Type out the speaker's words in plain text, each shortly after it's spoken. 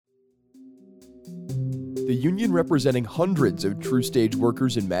The union representing hundreds of TruStage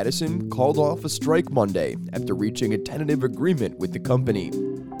workers in Madison called off a strike Monday after reaching a tentative agreement with the company.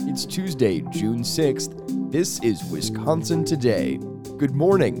 It's Tuesday, June 6th. This is Wisconsin Today. Good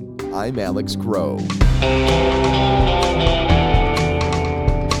morning. I'm Alex Crow.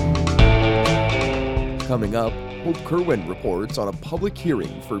 Coming up, Hope Kirwan reports on a public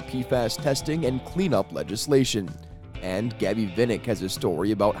hearing for PFAS testing and cleanup legislation. And Gaby Vinick has a story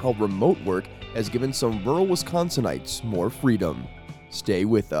about how remote work has given some rural Wisconsinites more freedom. Stay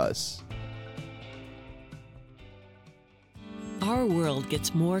with us. Our world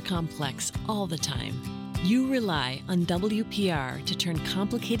gets more complex all the time. You rely on WPR to turn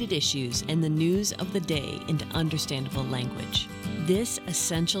complicated issues and the news of the day into understandable language. This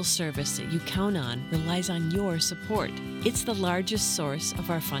essential service that you count on relies on your support. It's the largest source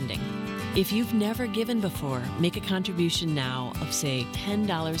of our funding. If you've never given before, make a contribution now of, say,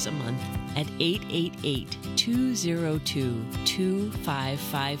 $10 a month at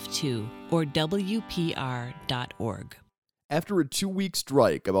 888-202-2552 or WPR.org. After a 2-week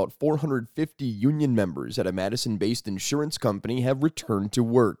strike, about 450 union members at a Madison-based insurance company have returned to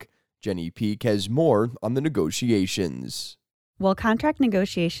work. Jenny Peak has more on the negotiations. While contract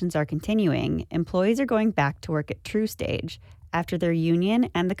negotiations are continuing, employees are going back to work at TruStage after their union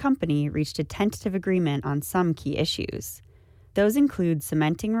and the company reached a tentative agreement on some key issues. Those include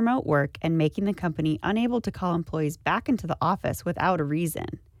cementing remote work and making the company unable to call employees back into the office without a reason.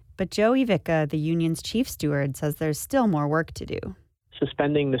 But Joe Ivica, the union's chief steward, says there's still more work to do.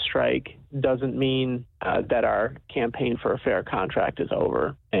 Suspending the strike doesn't mean that our campaign for a fair contract is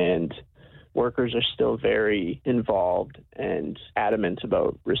over, and workers are still very involved and adamant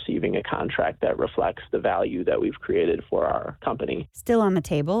about receiving a contract that reflects the value that we've created for our company. Still on the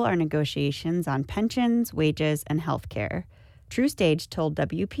table are negotiations on pensions, wages, and health care. TruStage told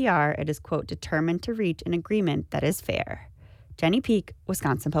WPR it is, quote, determined to reach an agreement that is fair. Jenny Peak,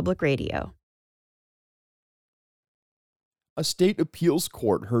 Wisconsin Public Radio. A state appeals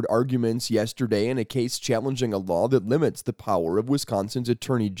court heard arguments yesterday in a case challenging a law that limits the power of Wisconsin's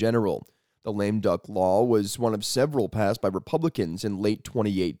attorney general. The lame duck law was one of several passed by Republicans in late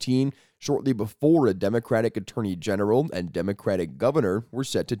 2018, shortly before a Democratic attorney general and Democratic governor were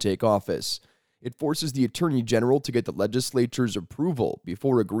set to take office. It forces the attorney general to get the legislature's approval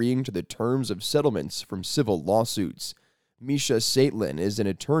before agreeing to the terms of settlements from civil lawsuits. Misha Saitlin is an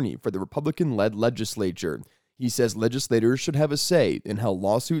attorney for the Republican-led legislature. He says legislators should have a say in how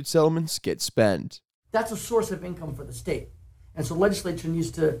lawsuit settlements get spent. That's a source of income for the state. And so legislature needs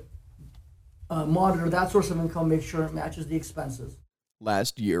to monitor that source of income, make sure it matches the expenses.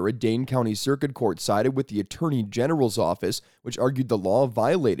 Last year, a Dane County Circuit Court sided with the Attorney General's office, which argued the law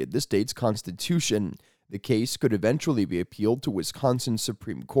violated the state's constitution. The case could eventually be appealed to Wisconsin's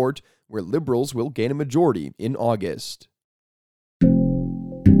Supreme Court, where liberals will gain a majority in August.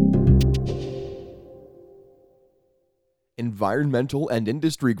 Environmental and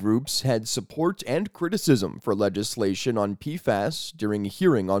industry groups had support and criticism for legislation on PFAS during a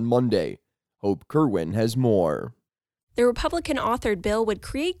hearing on Monday. Hope Kirwan has more. The Republican-authored bill would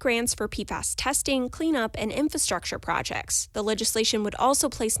create grants for PFAS testing, cleanup, and infrastructure projects. The legislation would also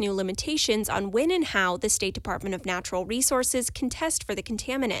place new limitations on when and how the State Department of Natural Resources can test for the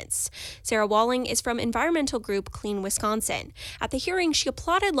contaminants. Sarah Walling is from environmental group Clean Wisconsin. At the hearing, she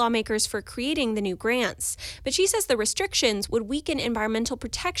applauded lawmakers for creating the new grants, but she says the restrictions would weaken environmental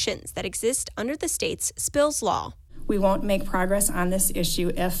protections that exist under the state's spills law. We won't make progress on this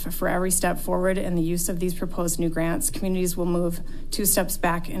issue if, for every step forward in the use of these proposed new grants, communities will move 2 steps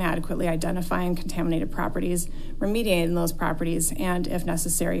back in adequately identifying contaminated properties, remediating those properties, and, if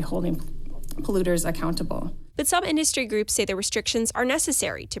necessary, holding polluters accountable. But some industry groups say the restrictions are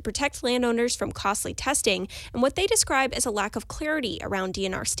necessary to protect landowners from costly testing and what they describe as a lack of clarity around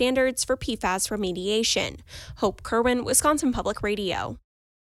DNR standards for PFAS remediation. Hope Kirwan, Wisconsin Public Radio.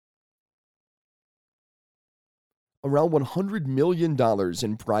 Around $100 million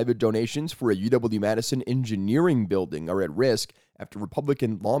in private donations for a UW-Madison engineering building are at risk after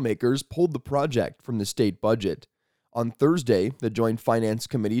Republican lawmakers pulled the project from the state budget. On Thursday, the Joint Finance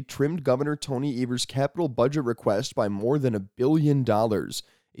Committee trimmed Governor Tony Evers' capital budget request by more than $1 billion.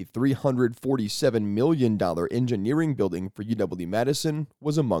 A $347 million engineering building for UW-Madison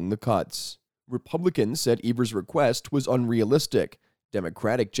was among the cuts. Republicans said Evers' request was unrealistic.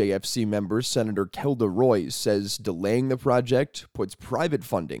 Democratic JFC member Senator Kelda Royce says delaying the project puts private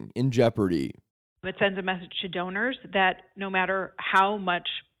funding in jeopardy. It sends a message to donors that no matter how much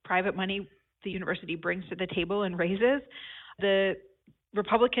private money the university brings to the table and raises, the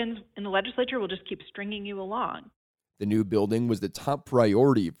Republicans in the legislature will just keep stringing you along. The new building was the top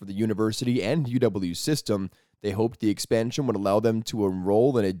priority for the university and UW system. They hoped the expansion would allow them to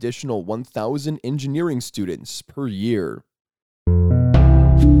enroll an additional 1,000 engineering students per year.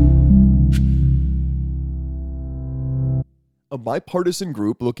 A bipartisan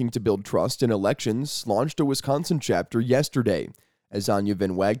group looking to build trust in elections launched a Wisconsin chapter yesterday. As Anya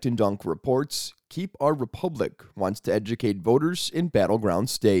Van Wagtendonk reports, Keep Our Republic wants to educate voters in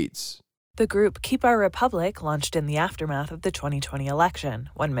battleground states. The group Keep Our Republic launched in the aftermath of the 2020 election,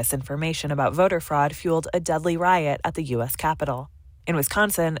 when misinformation about voter fraud fueled a deadly riot at the U.S. Capitol. In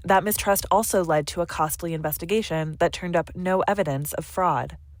Wisconsin, that mistrust also led to a costly investigation that turned up no evidence of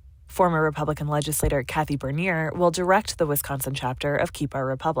fraud. Former Republican legislator Kathy Bernier will direct the Wisconsin chapter of Keep Our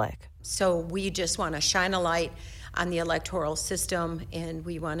Republic. So we just want to shine a light on the electoral system, and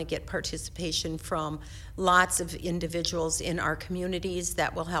we want to get participation from lots of individuals in our communities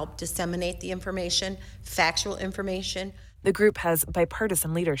that will help disseminate the information, factual information. The group has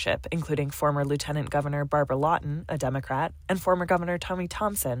bipartisan leadership, including former Lieutenant Governor Barbara Lawton, a Democrat, and former Governor Tommy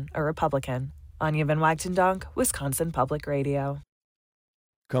Thompson, a Republican. Anya Van Wagtendonk, Wisconsin Public Radio.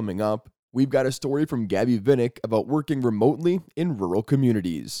 Coming up, we've got a story from Gaby Vinick about working remotely in rural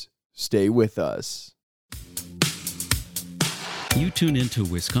communities. Stay with us. You tune into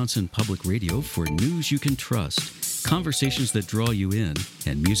Wisconsin Public Radio for news you can trust, conversations that draw you in,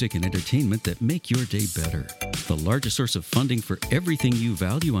 and music and entertainment that make your day better. The largest source of funding for everything you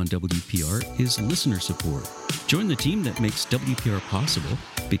value on WPR is listener support. Join the team that makes WPR possible.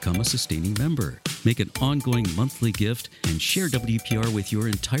 Become a sustaining member. Make an ongoing monthly gift and share WPR with your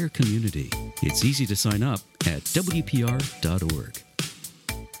entire community. It's easy to sign up at WPR.org.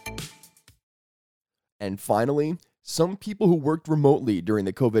 And finally, some people who worked remotely during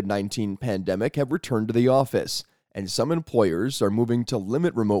the COVID-19 pandemic have returned to the office, and some employers are moving to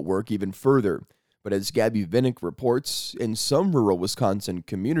limit remote work even further. But as Gaby Vinick reports, in some rural Wisconsin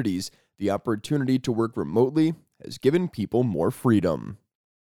communities, the opportunity to work remotely has given people more freedom.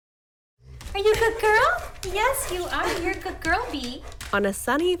 Are you a good girl? Yes, you are. You're a good girl, Bee. On a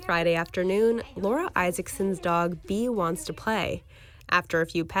sunny Friday afternoon, Laura Isaacson's dog, Bee, wants to play. After a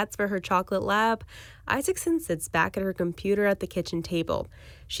few pets for her chocolate lab, Isaacson sits back at her computer at the kitchen table.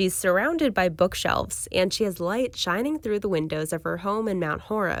 She's surrounded by bookshelves, and she has light shining through the windows of her home in Mount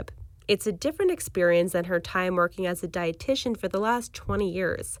Horeb. It's a different experience than her time working as a dietitian for the last 20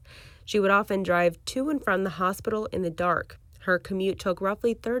 years. She would often drive to and from the hospital in the dark. Her commute took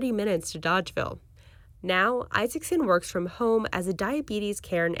roughly 30 minutes to Dodgeville. Now, Isaacson works from home as a diabetes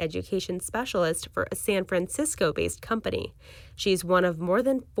care and education specialist for a San Francisco-based company. She's one of more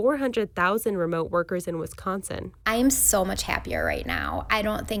than 400,000 remote workers in Wisconsin. I am so much happier right now. I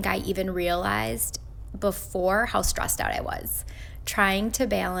don't think I even realized before how stressed out I was, trying to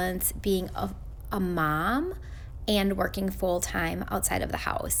balance being a mom and working full-time outside of the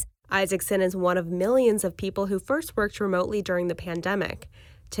house. Isaacson is one of millions of people who first worked remotely during the pandemic.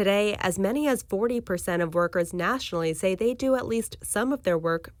 Today, as many as 40% of workers nationally say they do at least some of their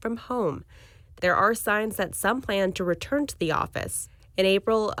work from home. There are signs that some plan to return to the office. In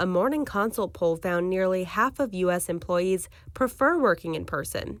April, a Morning Consult poll found nearly half of U.S. employees prefer working in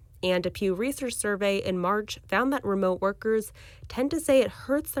person. And a Pew Research survey in March found that remote workers tend to say it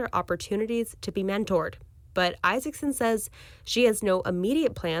hurts their opportunities to be mentored. But Isaacson says she has no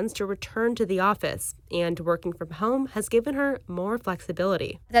immediate plans to return to the office, and working from home has given her more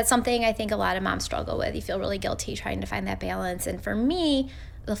flexibility. That's something I think a lot of moms struggle with. You feel really guilty trying to find that balance. And for me,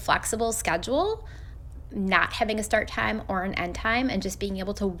 the flexible schedule, not having a start time or an end time, and just being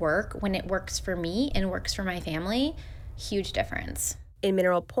able to work when it works for me and works for my family, huge difference. In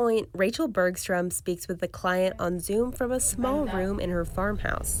Mineral Point, Rachel Bergstrom speaks with the client on Zoom from a small room in her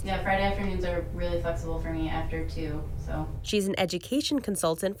farmhouse. Yeah, Friday afternoons are really flexible for me after 2, so. She's an education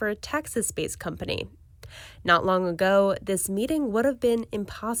consultant for a Texas-based company. Not long ago, this meeting would have been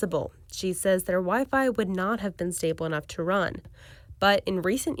impossible. She says their Wi-Fi would not have been stable enough to run. But in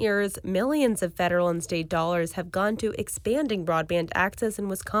recent years, millions of federal and state dollars have gone to expanding broadband access in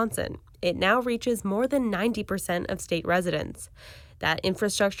Wisconsin. It now reaches more than 90% of state residents. That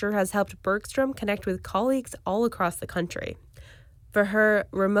infrastructure has helped Bergstrom connect with colleagues all across the country. For her,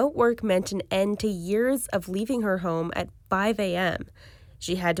 remote work meant an end to years of leaving her home at 5 a.m.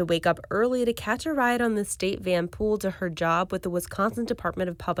 She had to wake up early to catch a ride on the state van pool to her job with the Wisconsin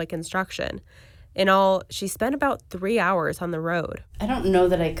Department of Public Instruction. In all, she spent about 3 hours on the road. I don't know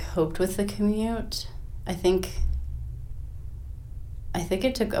that I coped with the commute. I think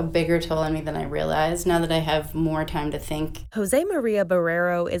it took a bigger toll on me than I realized now that I have more time to think. Jose Maria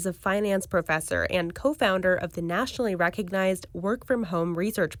Barrero is a finance professor and co-founder of the nationally recognized Work From Home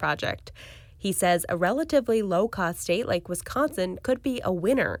Research Project. He says a relatively low-cost state like Wisconsin could be a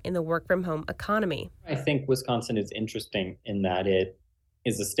winner in the work-from-home economy. I think Wisconsin is interesting in that it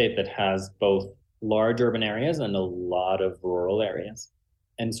is a state that has both large urban areas and a lot of rural areas.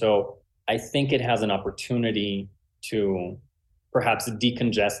 And so I think it has an opportunity to perhaps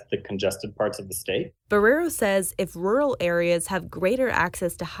decongest the congested parts of the state. Barrero says if rural areas have greater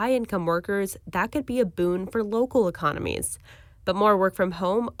access to high-income workers, that could be a boon for local economies. But more work from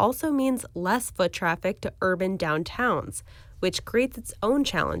home also means less foot traffic to urban downtowns, which creates its own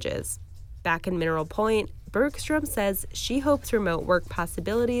challenges. Back in Mineral Point, Bergstrom says she hopes remote work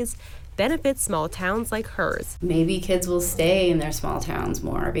possibilities benefit small towns like hers. Maybe kids will stay in their small towns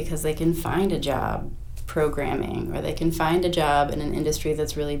more because they can find a job programming, or they can find a job in an industry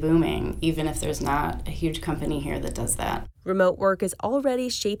that's really booming, even if there's not a huge company here that does that. Remote work is already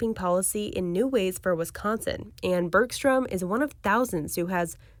shaping policy in new ways for Wisconsin, and Bergstrom is one of thousands who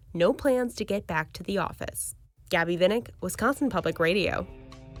has no plans to get back to the office. Gaby Vinick, Wisconsin Public Radio.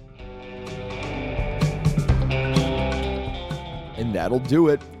 And that'll do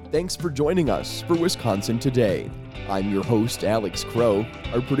it. Thanks for joining us for Wisconsin Today. I'm your host, Alex Crow.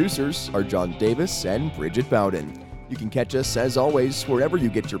 Our producers are John Davis and Bridget Bowden. You can catch us, as always, wherever you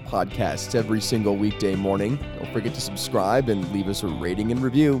get your podcasts every single weekday morning. Don't forget to subscribe and leave us a rating and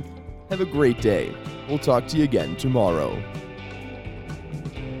review. Have a great day. We'll talk to you again tomorrow.